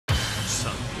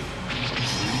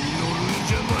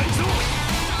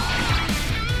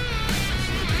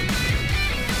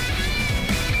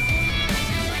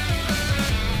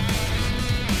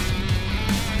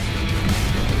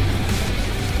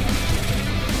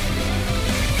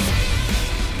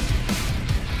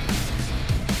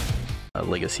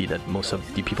legacy that most of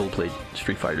the people who played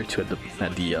Street Fighter 2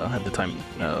 at the time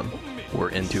were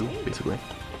into, basically.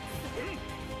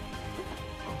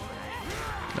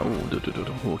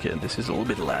 Oh, okay, this is a little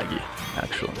bit laggy,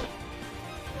 actually.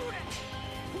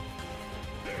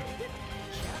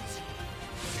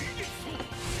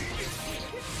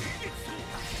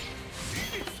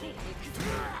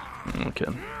 Okay.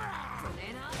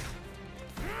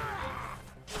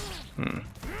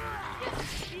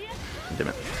 Damn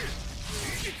it.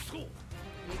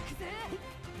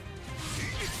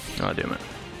 Oh, damn it.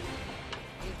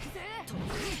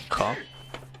 Huh?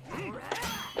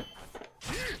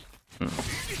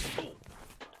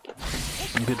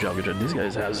 Good job, good job. These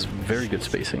guys has very good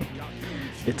spacing.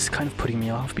 It's kind of putting me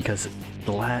off because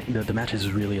the match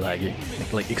is really laggy,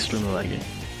 like extremely laggy.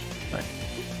 Right.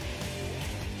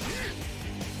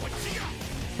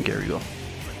 Okay, here we go.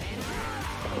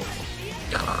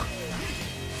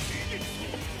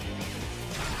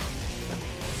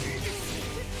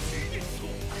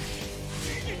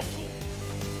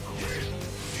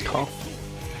 Oh,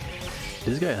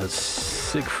 this guy has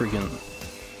sick freaking.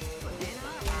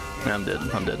 I'm dead.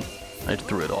 I'm dead. I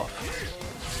threw it off.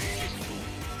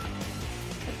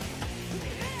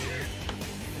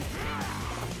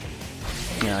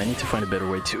 Yeah, I need to find a better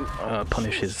way to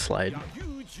punish his slide.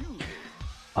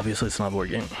 Obviously, it's not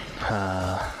working.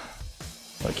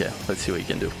 Okay, let's see what he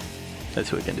can do. Let's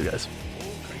see what he can do, guys.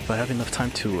 If I have enough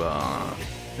time to,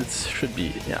 it should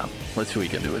be, yeah. Let's see what he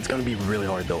can do. It's gonna be really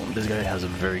hard though. This guy has a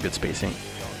very good spacing.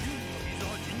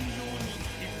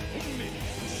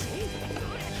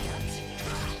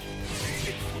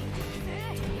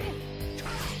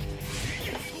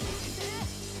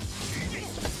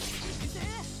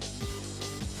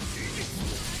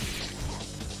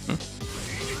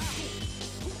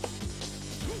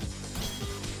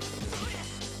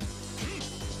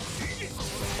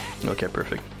 Okay,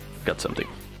 perfect. Got something.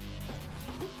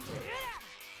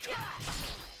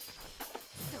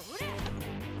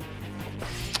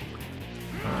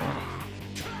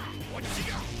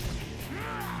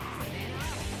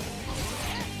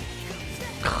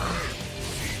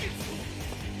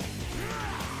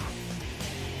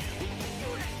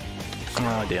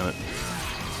 Oh, damn it.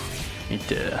 Eat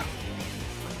there.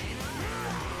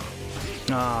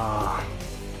 Ah.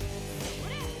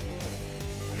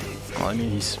 Well, I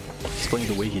mean, he's playing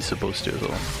the way he's supposed to,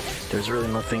 so there's really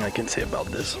nothing I can say about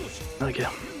this. Okay.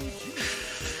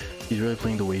 He's really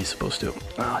playing the way he's supposed to.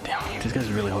 Ah, damn. This guy's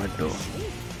really hard, though.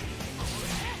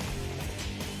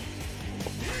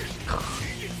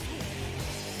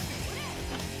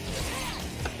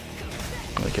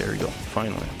 Okay, here we go.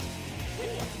 Finally.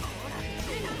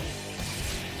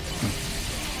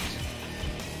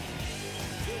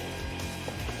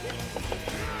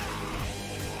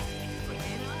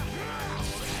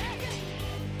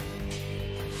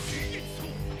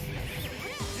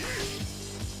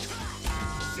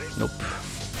 Nope.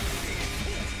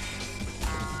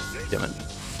 Damn it.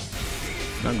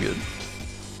 I'm good.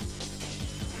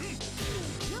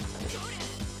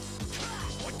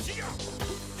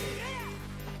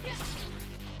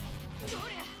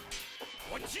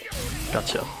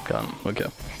 Gotcha. Got him. Okay.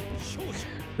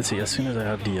 Let's see. As soon as I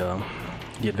have the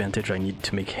advantage, I need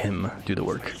to make him do the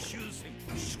work.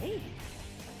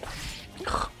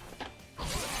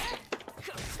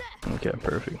 Okay.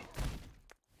 Perfect.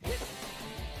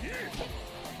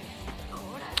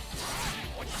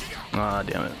 Ah,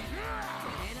 damn it.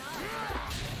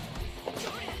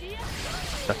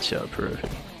 Gotcha,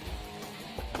 perfect.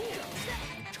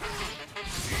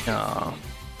 Ah.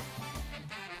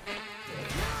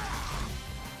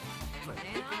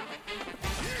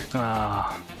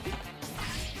 Ah.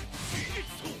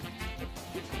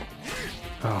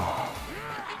 Oh.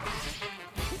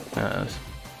 Yes.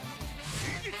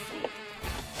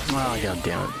 Oh, god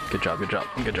damn it. Good job, good job,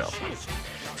 good job.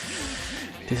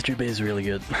 This Jubei is really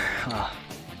good.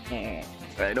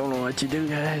 I don't know what to do,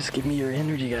 guys. Give me your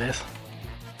energy, guys.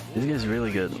 This guy's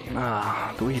really good.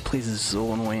 The way he plays is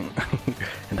so annoying.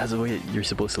 And that's the way you're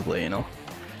supposed to play, you know?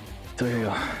 So here we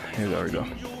go. Here we go, here we go.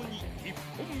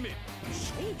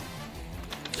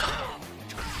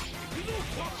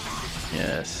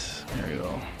 Yes, there we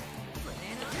go.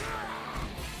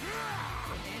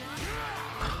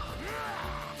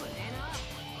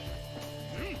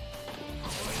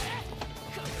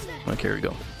 Okay, here we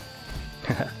go.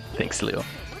 Thanks, Leo.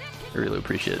 I really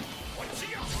appreciate it.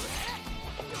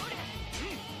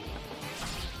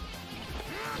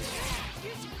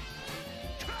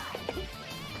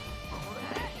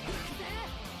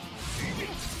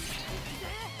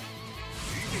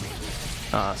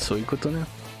 Ah, そういうことね.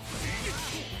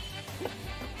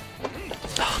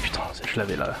 Ah, putain, c'est je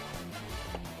l'avais là.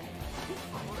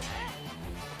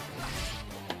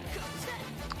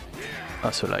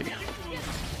 Ah, ce lag.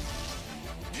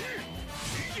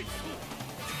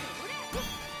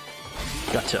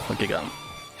 Gotcha, ok, grave.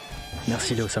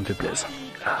 Merci Léo, ça me fait plaisir.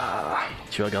 Ah,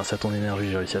 tu vois, grâce à ton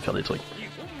énergie, j'ai réussi à faire des trucs.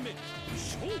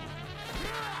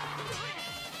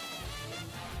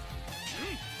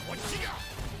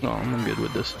 Non, I'm good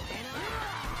with this.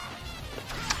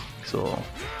 So...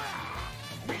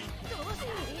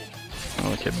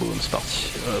 Ok, boum, c'est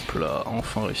parti. Hop là,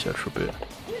 enfin réussi à le choper.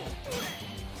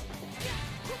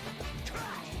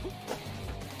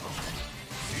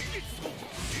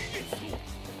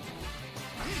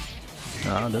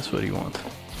 Ah, that's what you want.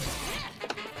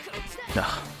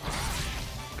 Ah,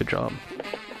 good job.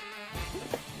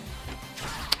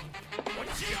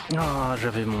 Ah,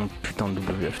 j'avais mon putain de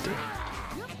WFT.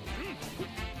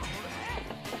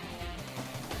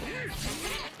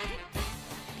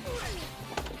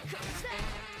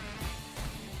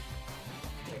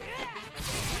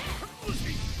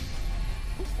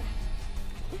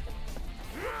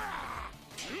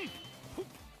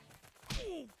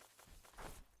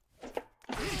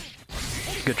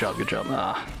 Good job.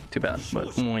 Ah, too bad.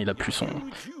 But au moins il a plus son...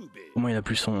 Au moins il a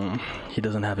plus son... He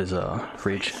doesn't have his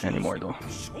rage anymore though.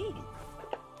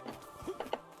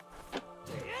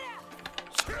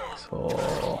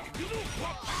 So...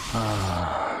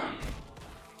 Ah...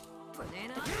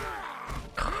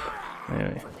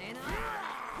 Anyway.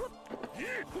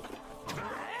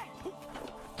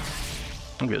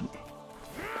 I'm good.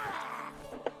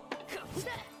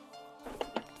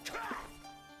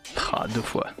 Ah, deux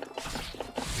fois.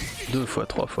 2 fois,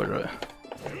 3 fois, j'aurais.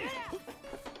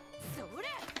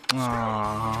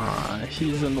 Ah,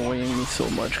 he's annoying me so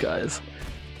much, guys.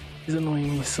 He's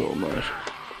annoying me so much.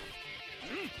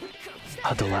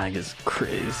 Ah, the lag is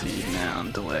crazy,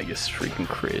 man. The lag is freaking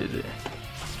crazy.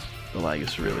 The lag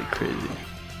is really crazy.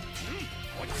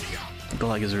 The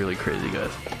lag is really crazy,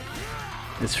 guys.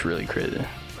 It's really crazy.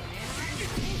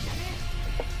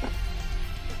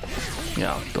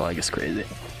 Yeah, the lag is crazy.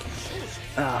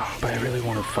 But I really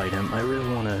want to fight him. I really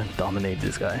want to dominate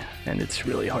this guy, and it's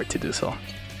really hard to do so.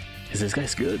 Because this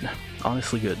guy's good.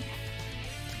 Honestly good.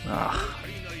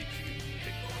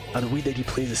 The way that he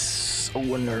plays is so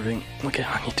unnerving. Okay,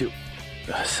 I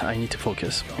need to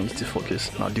focus. I need to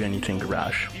focus. Not do anything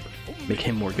rash. Make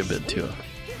him work a bit too.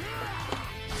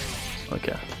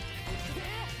 Okay.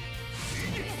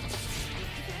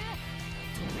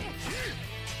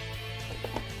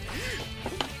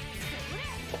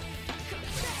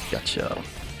 Gotcha.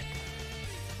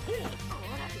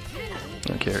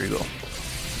 Okay, here you go.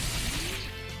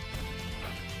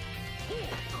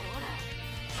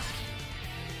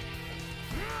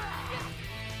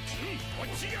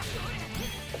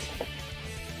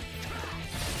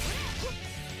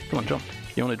 Come on, jump.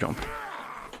 You want to jump.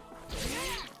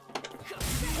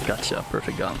 Gotcha,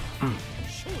 perfect gun.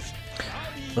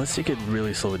 Let's take it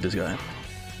really slow with this guy.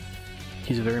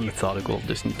 He's very methodical,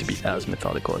 just need to be as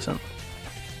methodical as him.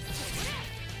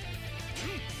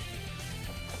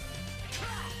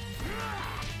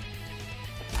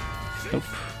 Nope.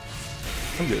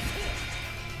 I'm good.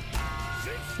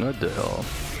 What the hell?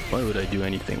 Why would I do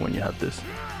anything when you have this?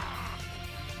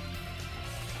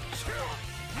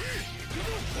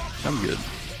 I'm good.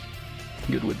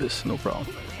 Good with this, no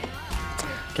problem.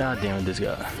 God damn it, this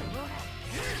guy.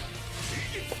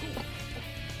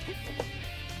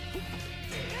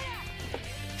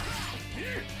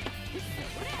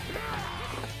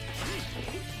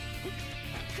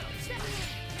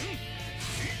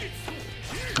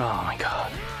 Oh my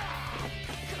god.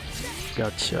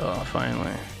 Gotcha,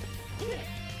 finally.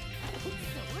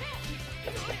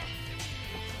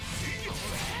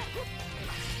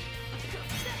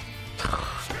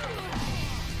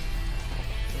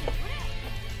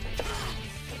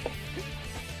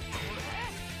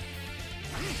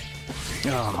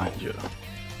 Oh my god.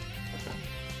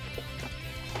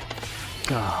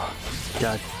 Oh,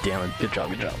 god damn it. Good job,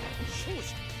 good job.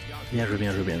 Bien joué,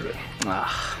 bien joué, bien joué.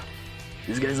 Ah,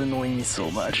 this guy's annoying me so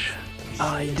much.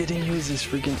 Ah, he didn't use his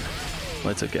freaking...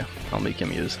 Well, it's okay. I'll make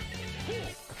him use.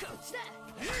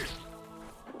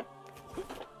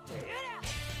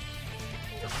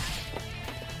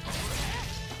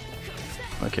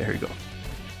 Okay, here you go.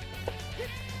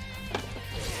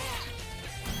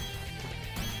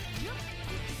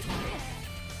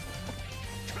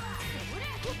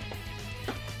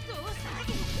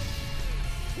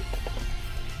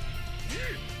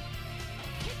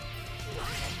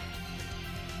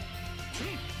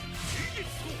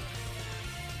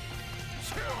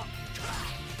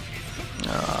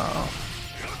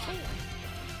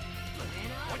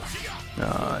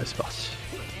 Ah, c'est parti.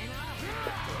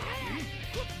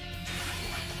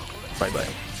 Bye bye.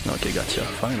 Okay, gotcha.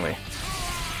 Finally.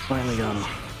 Finally got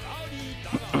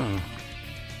him.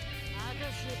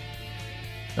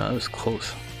 That was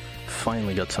close.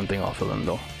 Finally got something off of him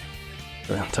though.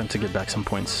 Time to get back some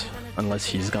points. Unless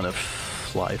he's gonna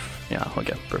fly. Yeah,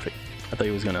 okay, perfect. I thought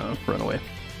he was gonna run away.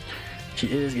 He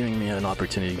is giving me an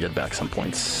opportunity to get back some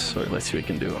points. So let's see what we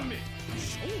can do.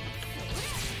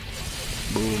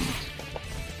 Boom.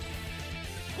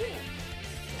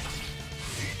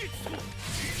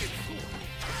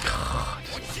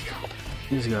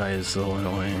 This guy is so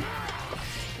annoying.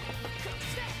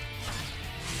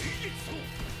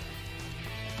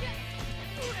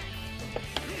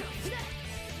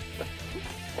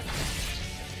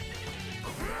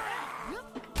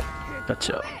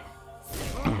 Gotcha.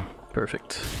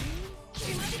 Perfect.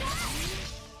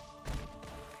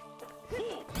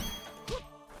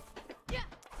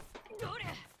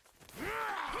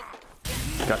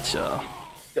 Gotcha.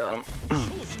 Got him.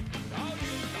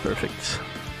 Perfect.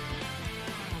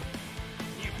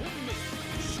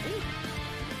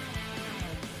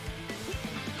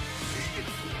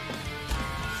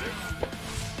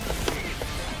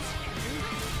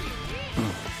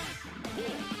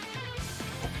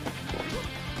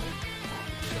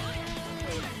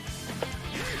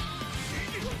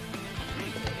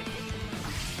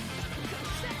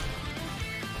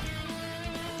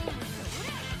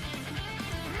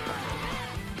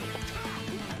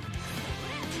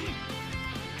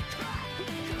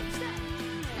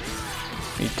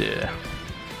 Yeah.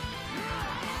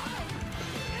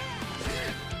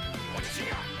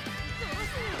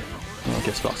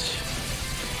 Ok, c'est parti.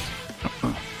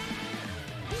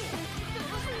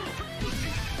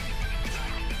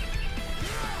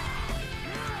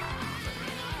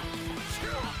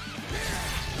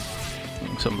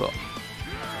 Ça me va.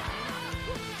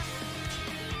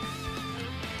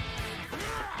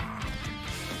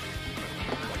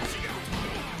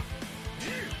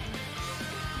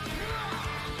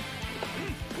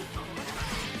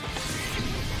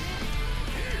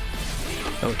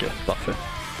 Ok, parfait.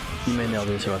 Il m'a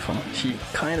énervé sur la fin. He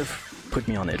kind of put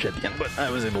me on edge at the end, but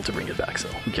I was able to bring it back, so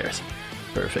who cares?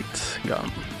 Perfect. Got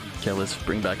him. Okay, let's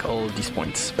bring back all of these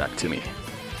points back to me.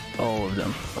 All of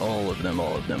them. All of them,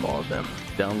 all of them, all of them.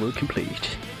 Download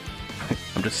complete.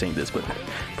 I'm just saying this, but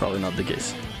probably not the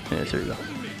case. Yeah, here we go.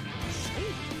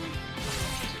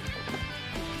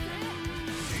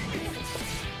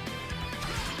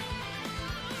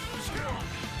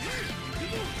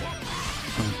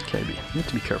 Okay, you need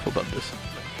to be careful about this.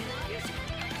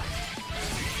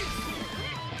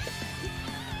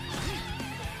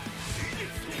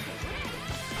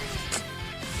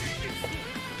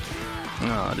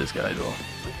 Ah, this guy though.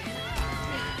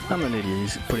 I'm an idiot,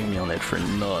 he's putting me on edge for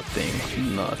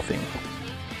nothing. Nothing.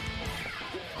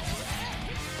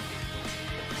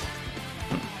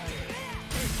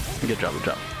 Good job, good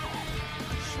job.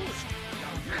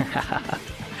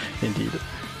 Indeed.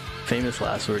 Famous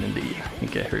last word indeed.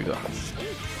 Okay, here we go.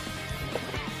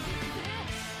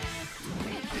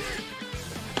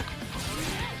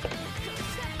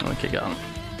 Okay, got him.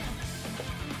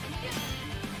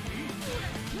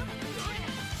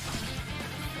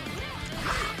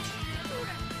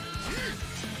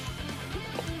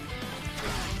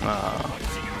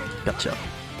 Gotcha.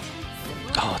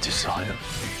 Oh, Desire.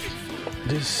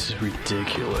 This is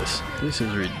ridiculous. This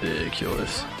is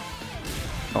ridiculous.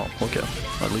 Oh, okay.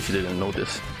 At least you didn't know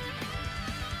this.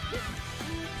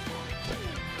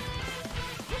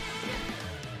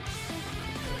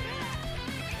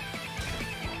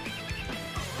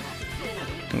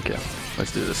 Okay,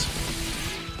 let's do this.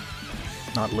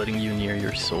 Not letting you near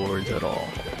your swords at all.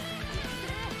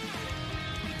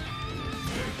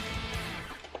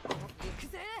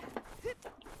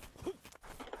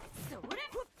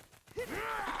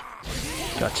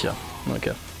 Gotcha.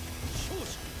 Okay.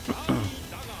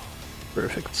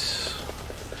 Perfect.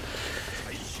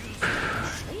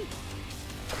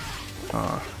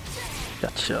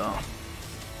 Gotcha.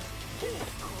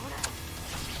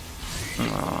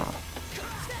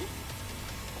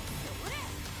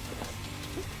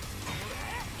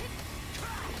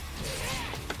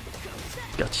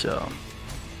 Gotcha.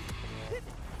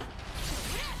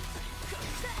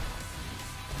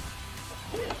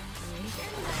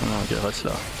 Ok, reste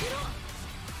là.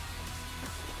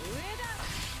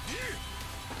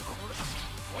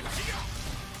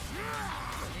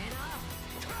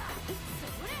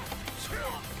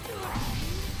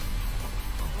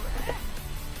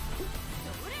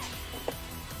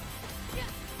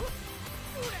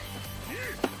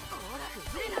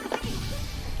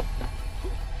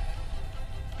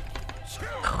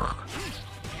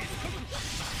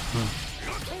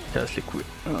 Casse les couilles.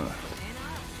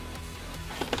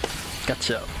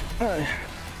 Gotcha.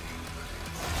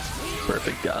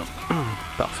 Perfect, got him.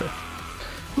 Parfait.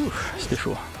 Ouf, c'était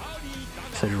chaud.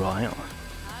 Ça joue à rien.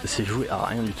 C'est joué à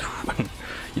rien du tout.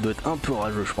 Il doit être un peu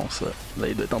rageux, je pense. Là,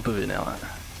 il doit être un peu vénère.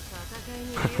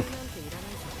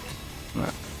 Ouais.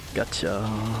 Gotcha.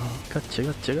 Gotcha,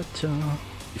 gotcha, gotcha.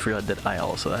 You forgot that I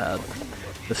also had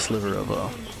a sliver of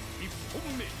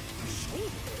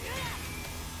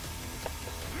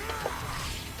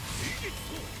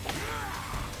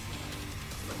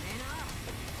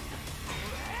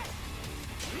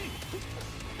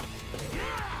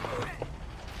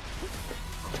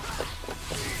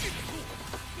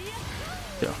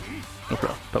yeah, no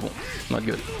problem. Pas bon. Not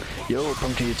good. Yo,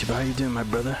 Punk to YouTube, how you doing, my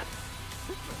brother?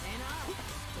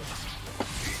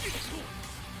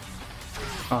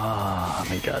 Ah,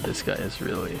 my god, this guy is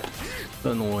really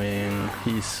annoying.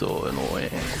 He's so annoying.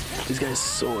 This guy is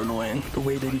so annoying. The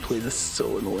way that he plays is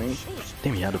so annoying.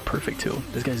 Damn, he had a perfect too.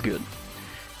 This guy's good.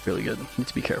 Really good. Need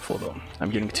to be careful though. I'm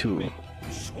getting too...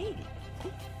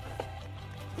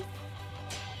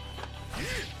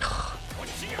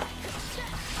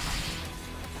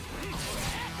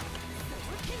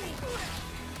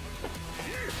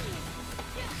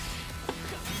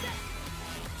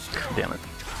 Damn it.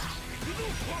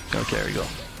 Okay, there we go.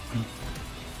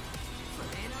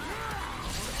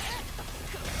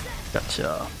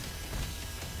 Gotcha.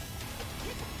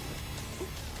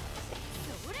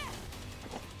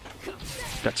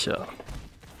 Gotcha.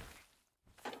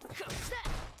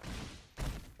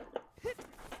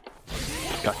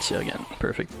 Gotcha again.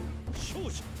 Perfect.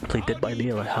 Played Dead by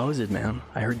Daylight. How is it, man?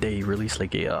 I heard they released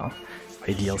like a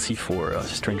DLC for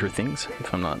Stranger Things,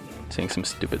 if I'm not saying some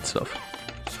stupid stuff.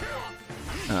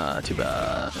 Too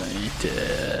bad.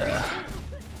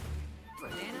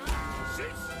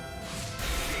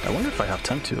 I wonder if I have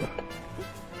time to.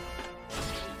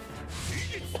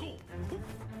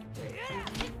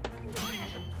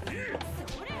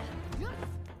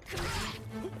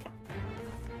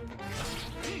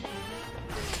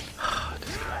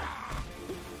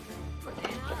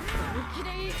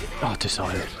 Oh, this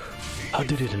audio. How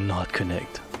did it not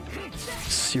connect?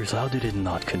 Seriously, how did it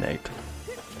not connect?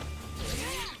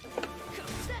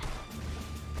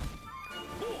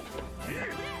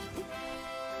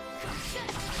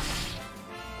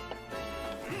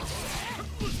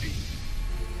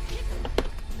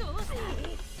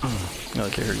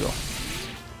 Okay, here we go.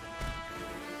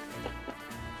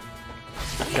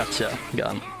 Gotcha.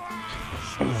 Got him.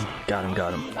 Got him,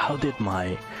 got him. How did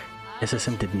my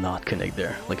SSM did not connect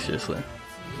there? Like, seriously.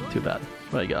 Too bad.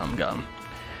 But I got him, got him.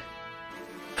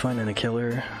 Fun and a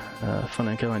killer. Fun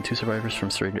and a killer and 2 survivors from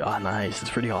Stranger... Ah, nice.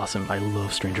 It's pretty awesome. I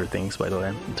love Stranger Things, by the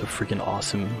way. It's a freaking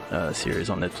awesome series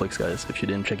on Netflix, guys. If you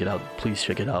didn't check it out, please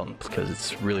check it out, because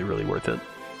it's really, really worth it.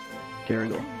 Here we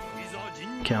go.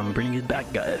 Okay, I'm bringing it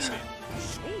back, guys.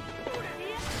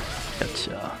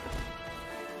 Gotcha.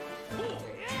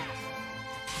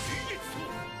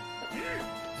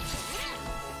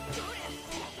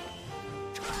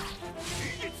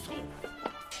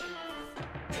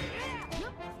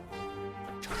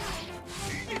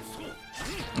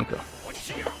 Okay.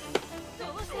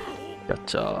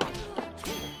 Gotcha.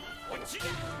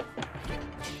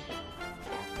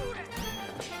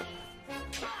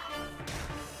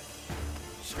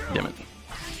 Damn it.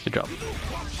 Good job.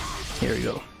 Here we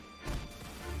go.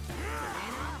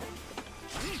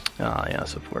 Ah,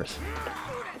 yes, of course.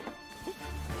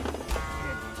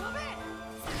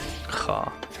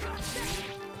 Ha.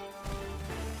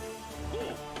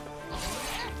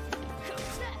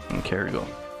 Okay, here we go.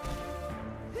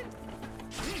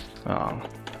 Oh.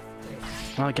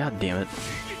 Oh, god damn it.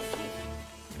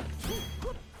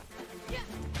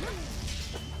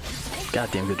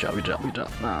 Goddamn, good job, good job, good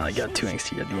job. Nah, I got 2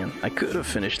 angsty at the end. I could have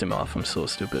finished him off, I'm so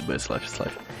stupid, but it's life, it's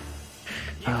life.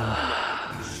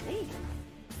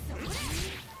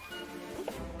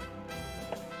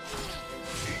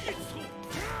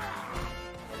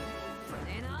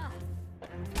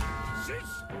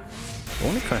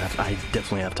 Only if I have, I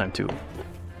definitely have time to.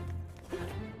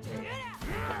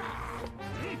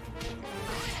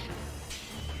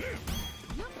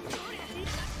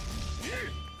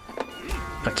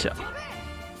 Gotcha.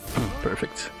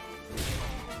 Perfect.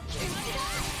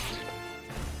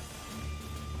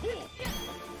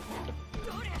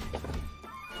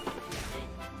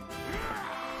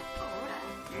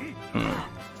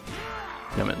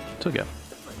 Damn it, it's okay.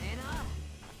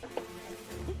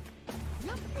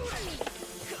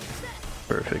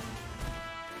 Perfect.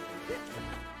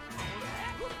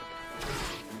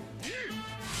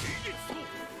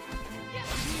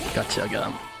 Gotcha, I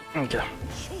got him. Okay.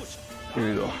 Here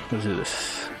we go. Let's do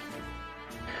this.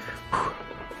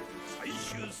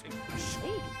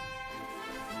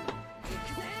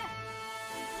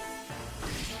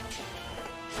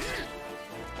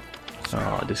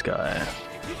 Oh, this guy.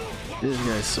 This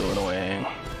guy's so annoying.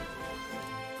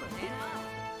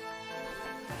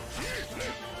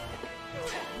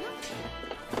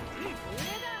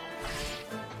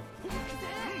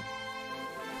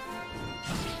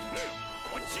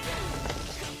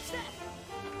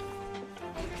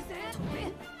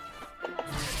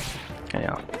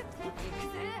 Yeah.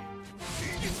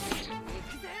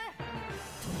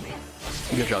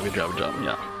 Good job, good job, good job.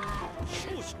 Yeah.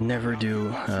 Never do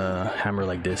hammer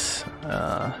like this,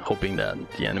 hoping that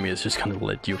the enemy is just gonna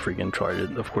let you freaking charge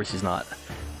it. Of course he's not.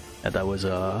 And that was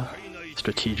a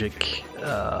strategic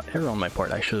error on my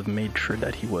part. I should have made sure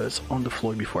that he was on the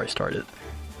floor before I started.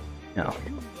 Yeah.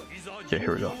 Okay,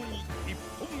 here we go.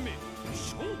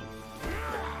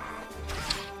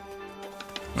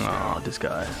 Oh, this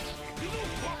guy.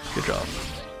 Good job.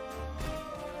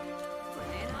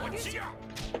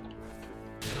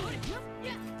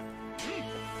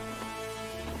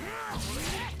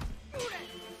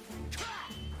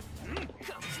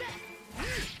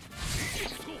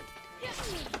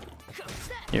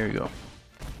 Here we go.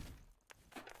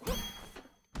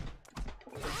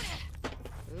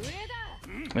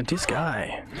 And this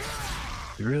guy,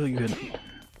 really good.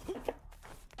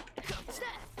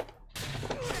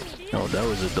 Oh, that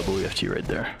was a WFT right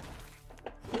there.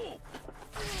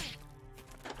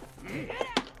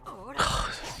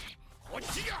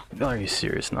 Are you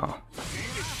serious now?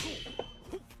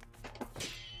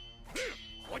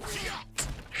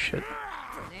 Shit.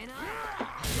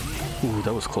 Ooh,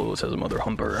 that was close as a mother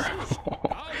humper.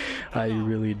 I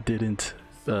really didn't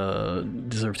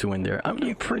deserve to win there. I'm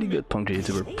doing pretty good, Punk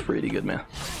YouTuber. Pretty good, man.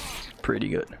 Pretty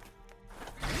good.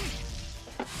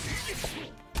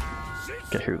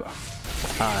 Okay, here we go.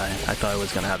 I thought I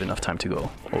was gonna have enough time to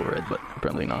go over it, but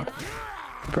apparently not.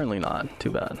 Apparently not.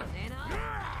 Too bad.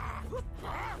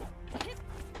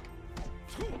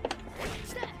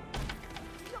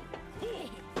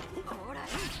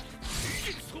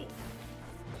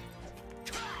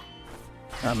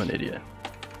 I'm an idiot.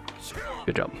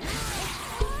 Good job.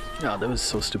 Oh, that was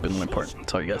so stupid on my part.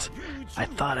 Sorry, guys. I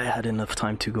thought I had enough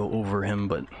time to go over him,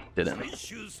 but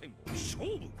didn't.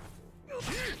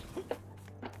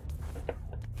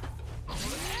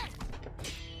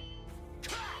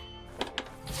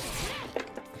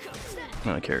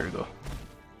 Okay, here we go.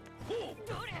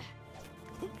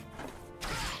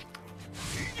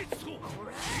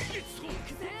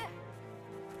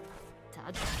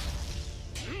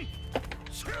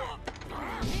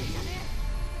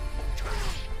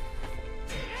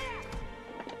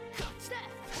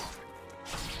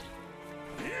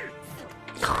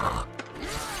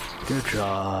 Good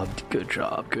job, good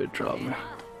job, good job.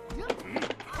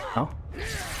 Oh?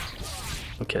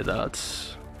 Okay,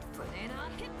 that's...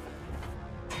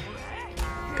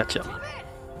 Gotcha.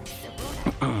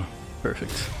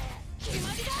 Perfect.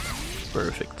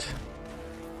 Perfect.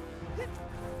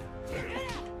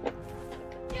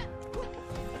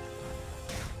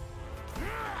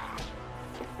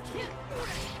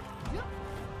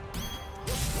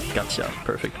 Gotcha.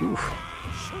 Perfect. Oof.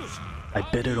 I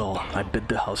bid it all. I bid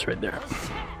the house right there.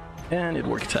 And it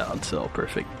worked out, so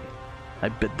perfect. I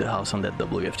bid the house on that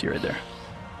WFT right there.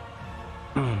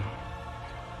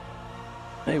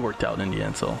 It worked out in the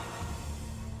end, so...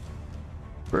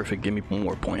 Perfect, give me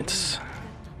more points.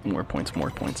 More points, more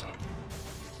points.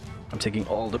 I'm taking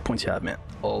all the points you have, man.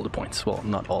 All the points. Well,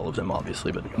 not all of them,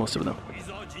 obviously, but most of them.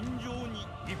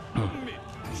 Oh,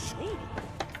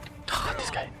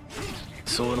 this guy.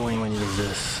 So annoying when he does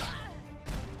this.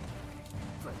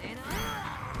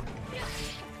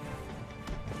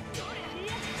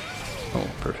 Oh,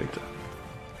 perfect.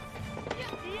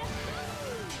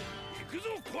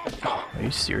 Oh, are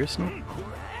you serious now?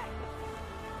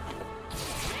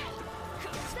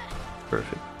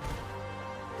 Perfect.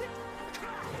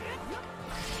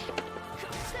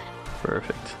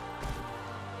 Perfect.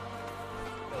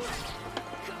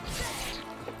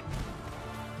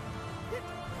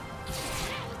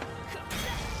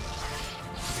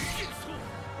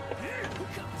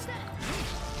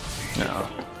 No.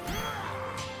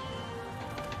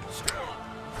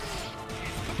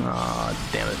 Aw,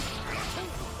 damn it.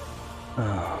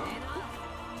 Oh.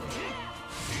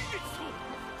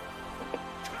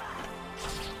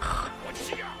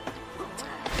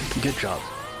 Good job.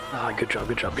 Ah, good job,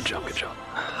 good job, good job, good job.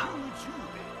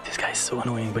 This guy's so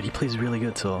annoying, but he plays really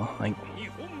good, so like...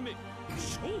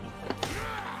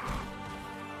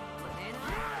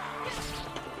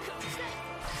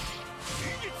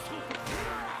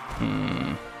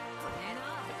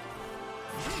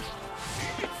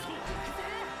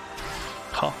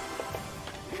 Huh.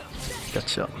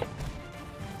 Gotcha.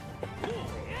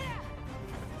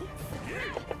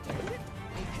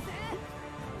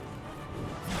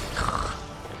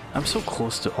 I'm so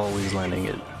close to always landing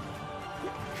it.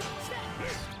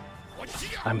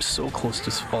 I'm so close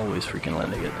to always freaking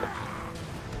landing it.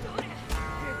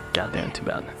 Goddamn, too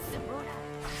bad.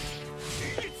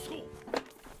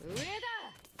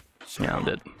 Yeah, I'm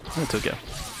dead. It's okay.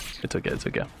 It's okay, it's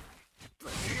okay.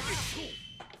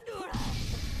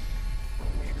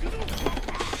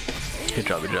 Good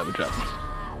job, good job, good job.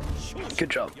 Good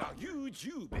job.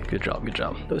 Good job, good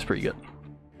job. That was pretty good.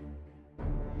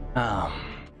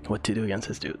 What to do against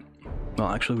this dude? Well,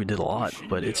 actually we did a lot,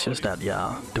 but it's just that,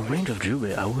 yeah, the range of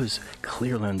Jubei, I was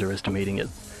clearly underestimating it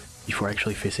before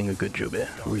actually facing a good Jubei.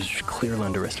 I was clearly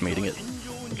underestimating it.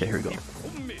 Okay, here we go.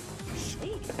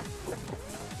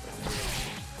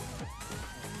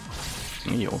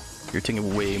 You're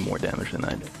taking way more damage than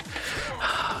I did.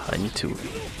 I need to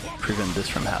prevent this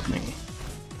from happening.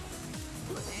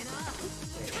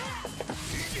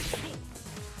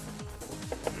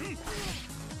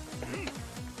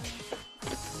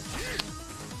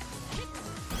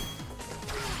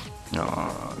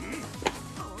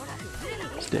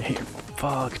 Stay here.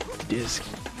 Fuck this.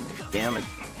 Damn it.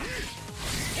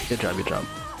 Good job, good job.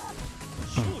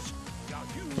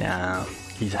 Yeah,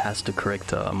 he has the correct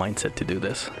mindset to do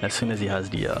this. As soon as he has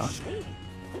the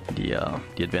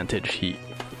advantage, he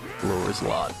lowers a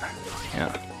lot.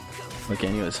 Yeah. Okay,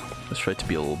 anyways, let's try to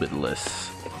be a little bit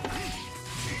less.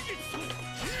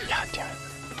 God damn it.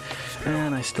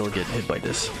 And I still get hit by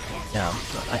this. Yeah,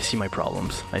 I see my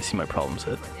problems. I see my problems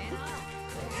hit.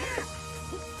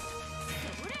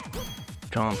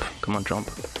 Jump. Come on, jump.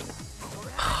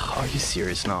 Are you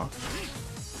serious now?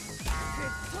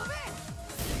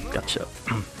 Gotcha.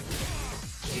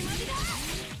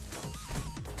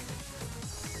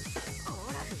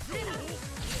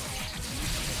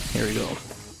 Here we go.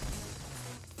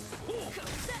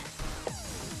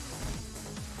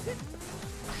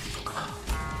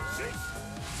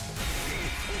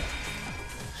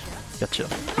 Gotcha.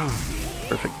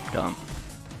 Perfect. Got him.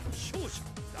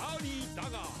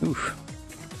 Oof.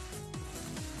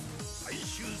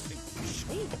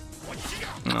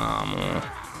 Man.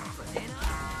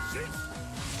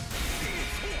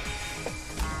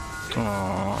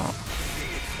 Aww.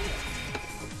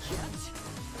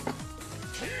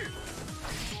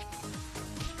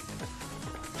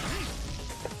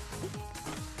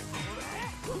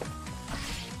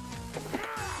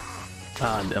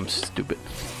 Ah, I'm stupid.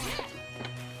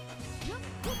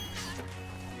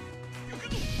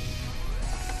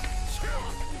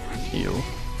 You.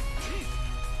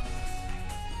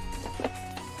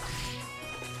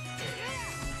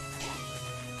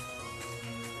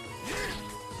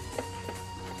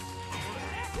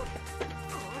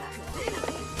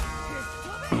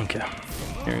 Okay,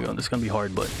 here we go. This is gonna be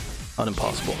hard, but not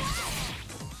impossible.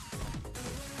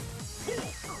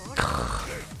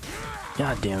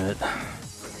 God damn it.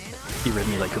 He read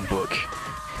me like a book.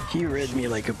 He read me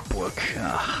like a book.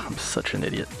 Ah, I'm such an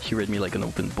idiot. He read me like an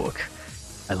open book.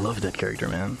 I love that character,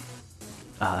 man.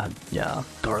 Yeah,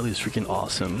 Darli is freaking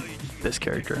awesome. This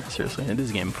character, seriously, in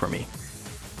this game for me.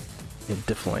 It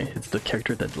definitely, it's the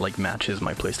character that like matches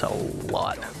my playstyle a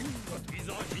lot.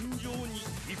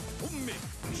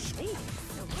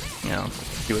 Yeah,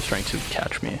 he was trying to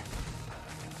catch me.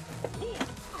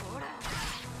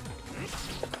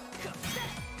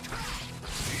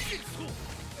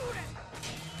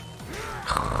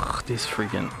 This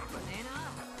freaking...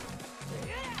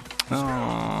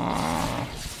 Oh,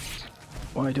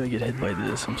 why do I get hit by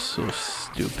this? I'm so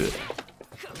stupid.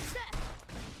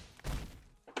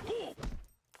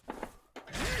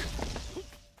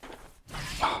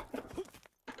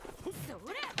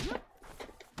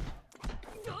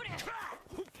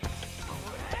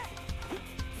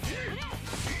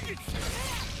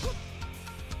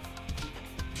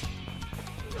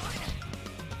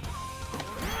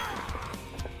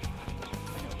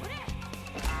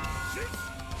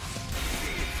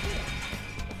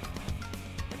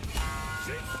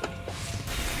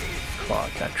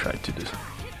 Fuck, I tried to do this.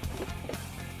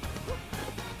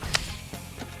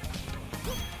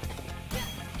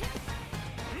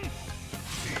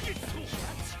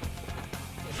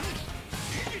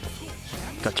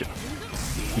 Gotcha.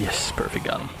 Yes, perfect,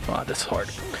 got him. Wow, that's hard.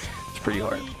 It's pretty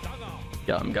hard.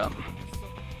 Got him, got him.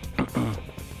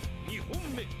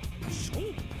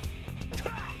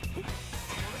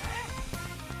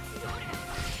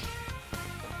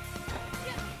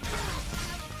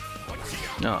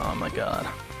 Oh my god.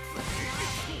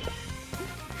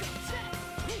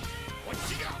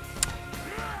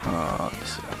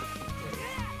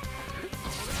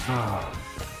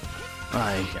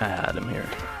 I had him here.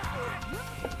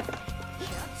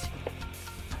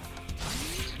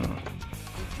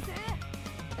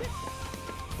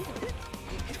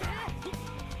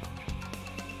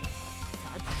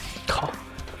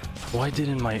 Why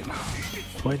didn't my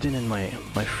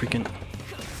freaking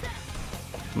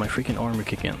armor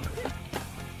kick in?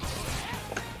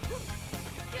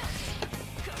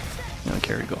 Okay,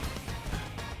 here we go.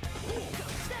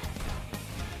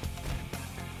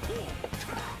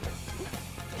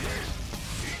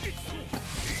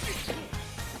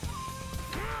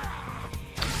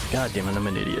 God damn it, I'm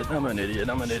an idiot. I'm an idiot.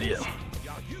 I'm an idiot.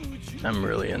 I'm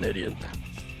really an idiot.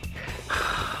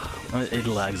 It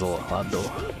lags a lot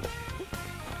though.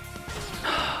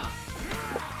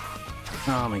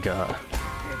 Oh my god.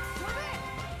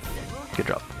 Good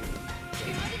job.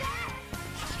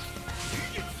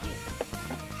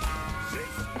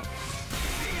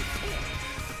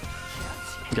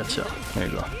 Gotcha. There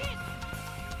you go.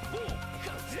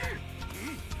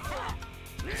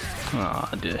 Ah,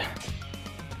 dude.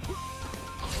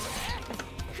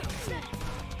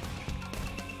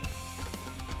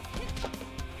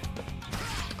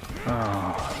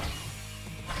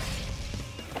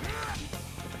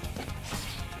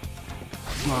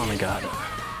 Oh my god.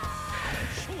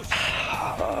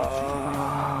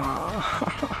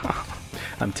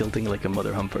 I'm tilting like a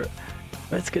mother humper.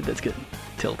 That's good, that's good.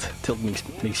 Tilt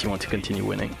makes you want to continue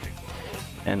winning.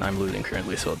 And I'm losing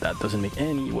currently, so that doesn't make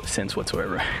any sense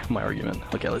whatsoever, my argument.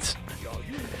 Okay, let's...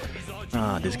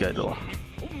 this guy though.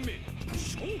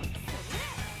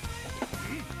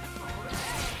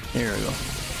 Here we go.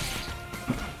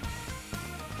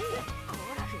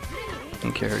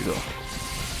 Okay, here we go.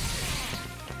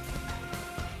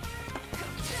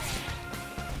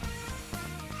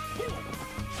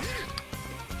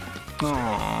 Aww,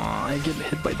 I get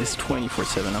hit by this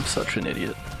 24/7. I'm such an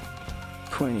idiot.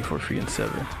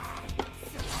 24/7.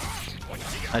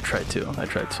 I tried to. I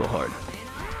tried so hard.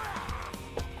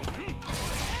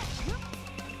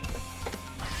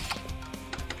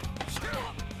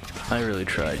 I really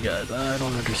tried, guys. I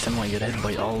don't understand why I get hit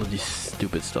by all of this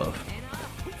stupid stuff.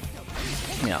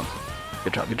 Yeah.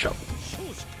 Good job, good job.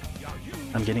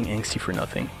 I'm getting angsty for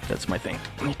nothing. That's my thing.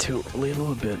 Me too. A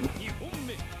little bit.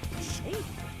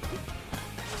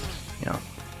 Yeah.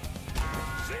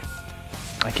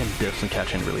 I can definitely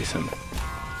catch and release him.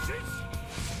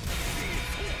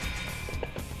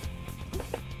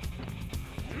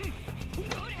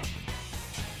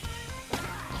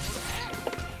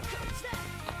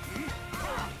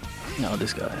 No,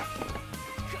 this guy.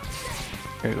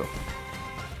 Here you go.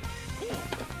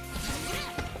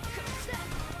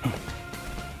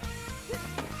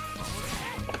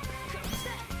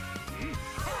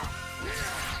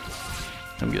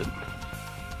 I'm good.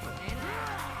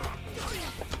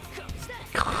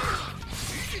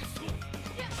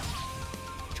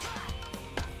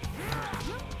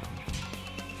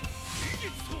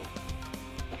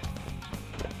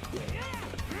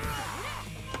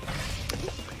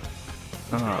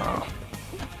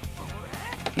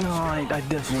 No, I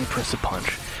definitely pressed a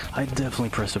punch. I definitely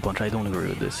pressed a punch. I don't agree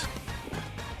with this.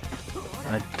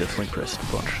 I definitely pressed a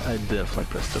punch. I definitely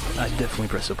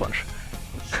pressed a punch.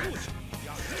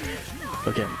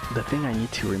 Okay, the thing I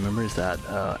need to remember is that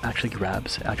actually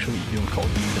grabs, actually you don't call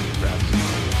them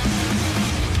grabs.